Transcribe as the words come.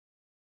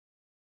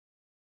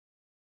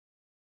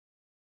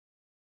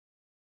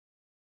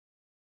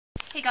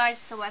Hey guys,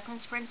 it's the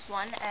Webkinz Prince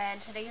 1,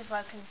 and today is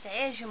Webkinz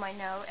Day, as you might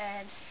know,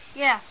 and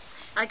yeah,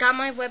 I got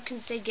my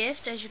Webkinz Day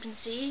gift, as you can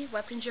see,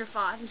 Webkinz Year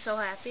 5. I'm so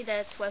happy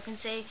that it's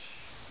Webkinz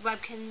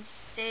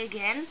Day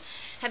again.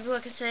 Happy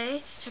Webkinz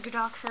Day. Check your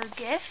doc for a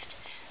gift,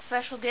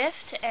 special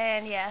gift,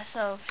 and yeah,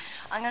 so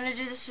I'm gonna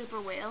do the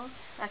Super Whale.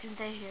 Webkinz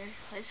Day here,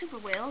 play Super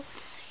Whale.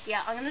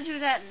 Yeah, I'm gonna do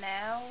that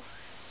now,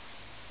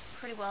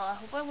 pretty well. I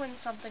hope I win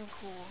something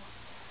cool,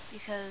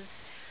 because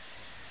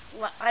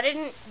I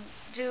didn't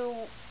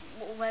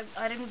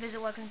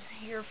visit Webkinz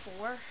Year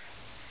 4.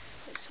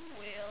 It's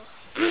Whale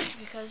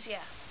because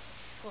yeah.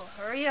 Well,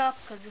 hurry up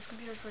because this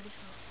computer's pretty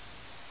slow.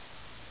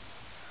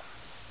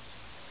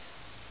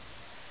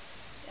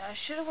 Yeah, I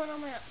should have went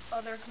on my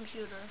other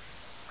computer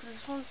because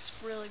this one's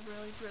really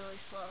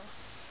slow.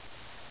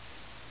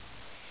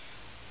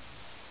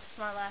 It's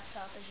my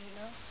laptop, as you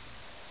know.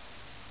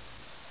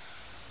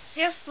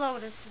 See how slow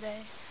it is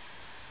today.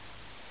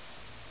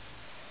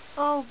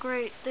 Oh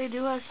great, they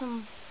have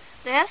some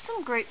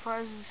great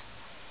prizes.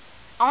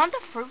 I want the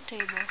fruit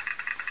table.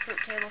 Fruit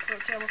table,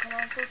 come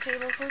on, fruit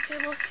table.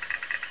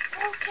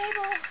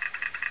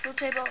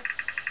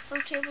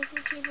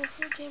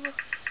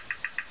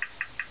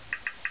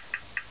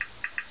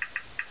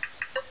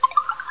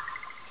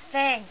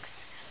 Thanks.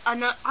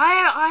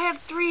 I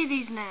have 3 of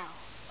these now.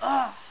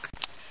 Ugh.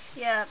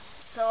 Yeah,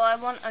 so I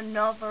want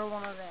another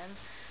one of them.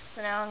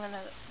 So now I'm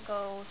gonna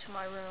go to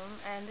my room,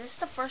 and this is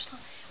the first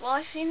time. Well,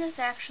 I've seen this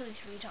actually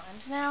 3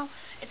 times now.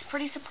 It's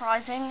pretty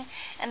surprising,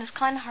 and it's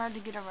kind of hard to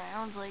get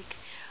around. Like,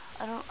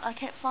 I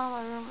can't find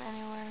my room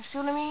anywhere. See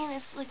what I mean?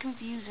 It's like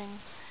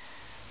confusing.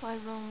 My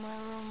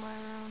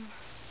room.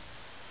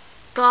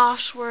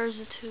 Gosh, where is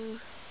it to?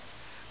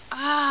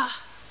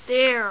 Ah,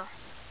 there.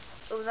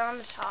 It was on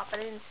the top. I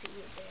didn't see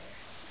it there.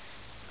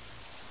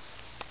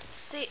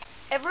 See,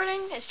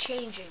 everything is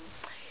changing.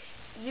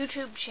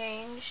 YouTube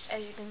changed,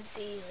 as you can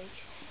see, like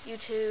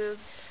YouTube,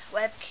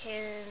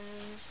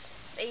 Webkinz,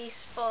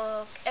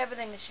 Facebook,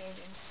 everything is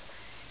changing.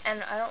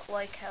 And I don't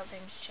like how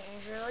things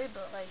change really,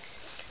 but like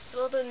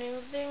all the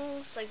new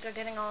things, like they're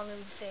getting all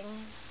new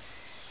things.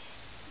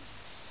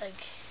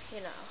 Like,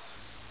 you know,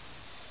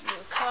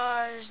 new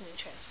cars, new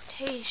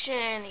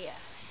transportation, yeah.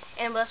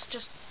 And let's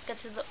just get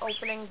to the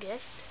opening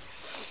gift.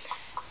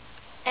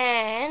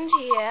 And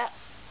yeah,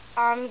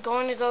 I'm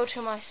going to go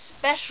to my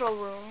special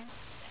room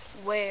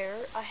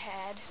where I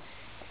had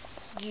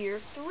Year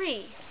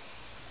 3.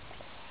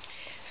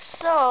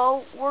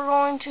 So we're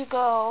going to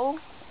go,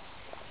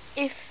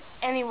 if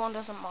anyone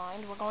doesn't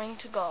mind, we're going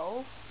to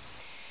go,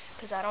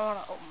 because I don't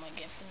want to open my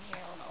gift in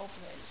here. I want to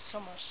open it. It's so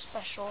much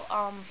special.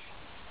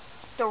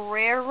 The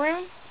rare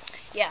room,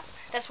 yeah,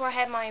 that's where I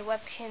had my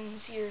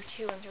Webkinz Year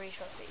 2 and 3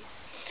 trophies.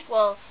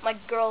 Well, my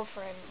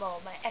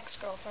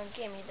ex-girlfriend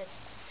gave me the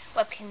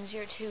Webkinz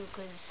Year 2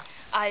 because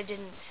I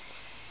didn't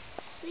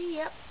see.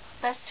 Yep,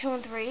 that's 2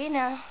 and 3.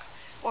 Now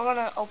we're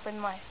gonna open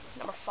my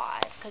number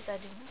 5 because I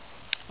didn't.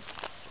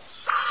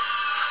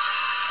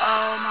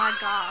 Oh my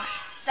gosh,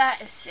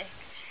 that is sick!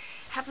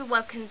 Happy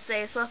Webkinz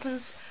Day! It's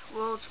Webkinz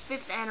World's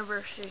 5th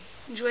anniversary.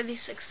 Enjoy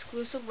these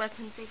exclusive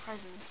Webkinz Day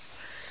presents.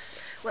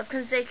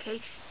 Webkinz Day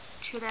cake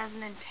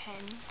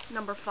 2010,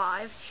 number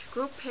 5.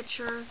 Group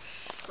picture,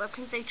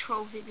 Webkinz Day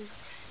trophy,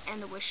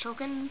 and the wish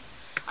token.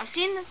 I've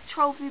seen the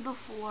trophy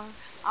before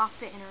off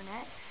the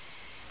internet,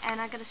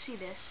 and I gotta see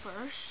this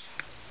first.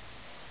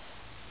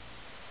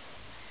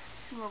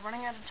 And we're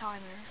running out of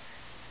time here.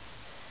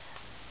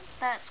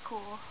 That's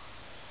cool.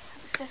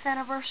 Happy 5th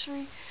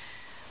anniversary.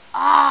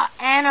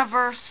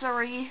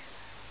 Anniversary.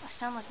 I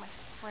sound like my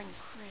friend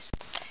Chris.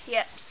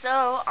 Yep,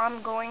 so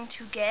I'm going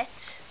to get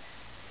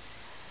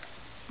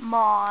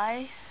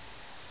my...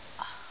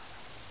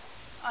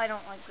 I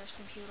don't like this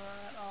computer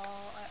at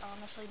all. I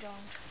honestly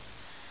don't.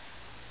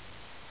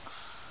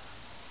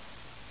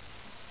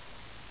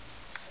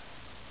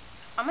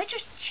 I might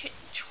just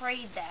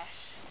trade that.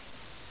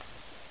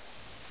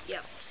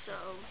 Yep, so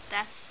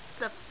that's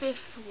the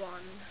 5th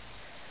one.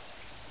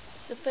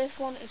 The 5th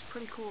one is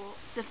pretty cool.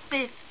 The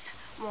 5th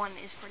one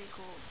is pretty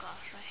cool.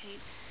 Gosh, I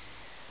hate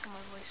how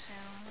my voice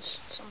sounds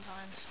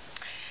sometimes.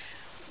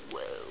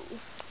 Whoa.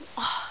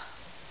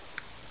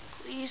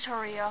 Please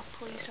hurry up.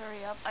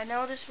 I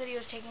know this video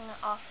is taking an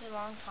awfully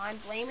long time.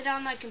 Blame it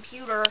on my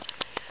computer.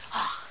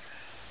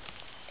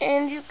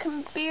 And you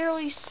can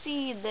barely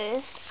see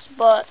this,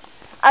 but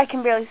I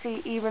can barely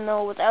see even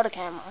though without a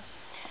camera.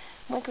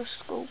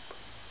 Microscope.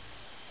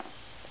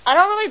 I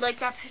don't really like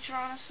that picture,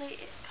 honestly.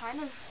 It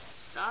kind of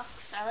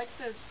sucks. I like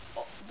the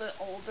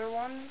older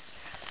ones.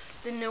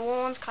 The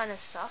newer ones kind of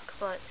suck,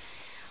 but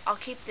I'll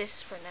keep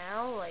this for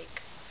now.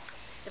 Like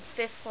the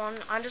 5th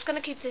one, I'm just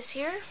gonna keep this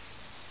here.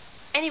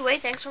 Anyway,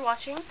 thanks for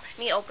watching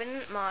me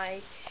open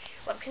my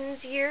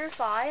Webkinz Year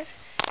 5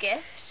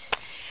 gift.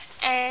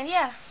 And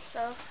yeah,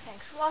 so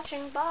thanks for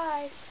watching.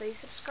 Bye. Please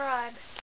subscribe.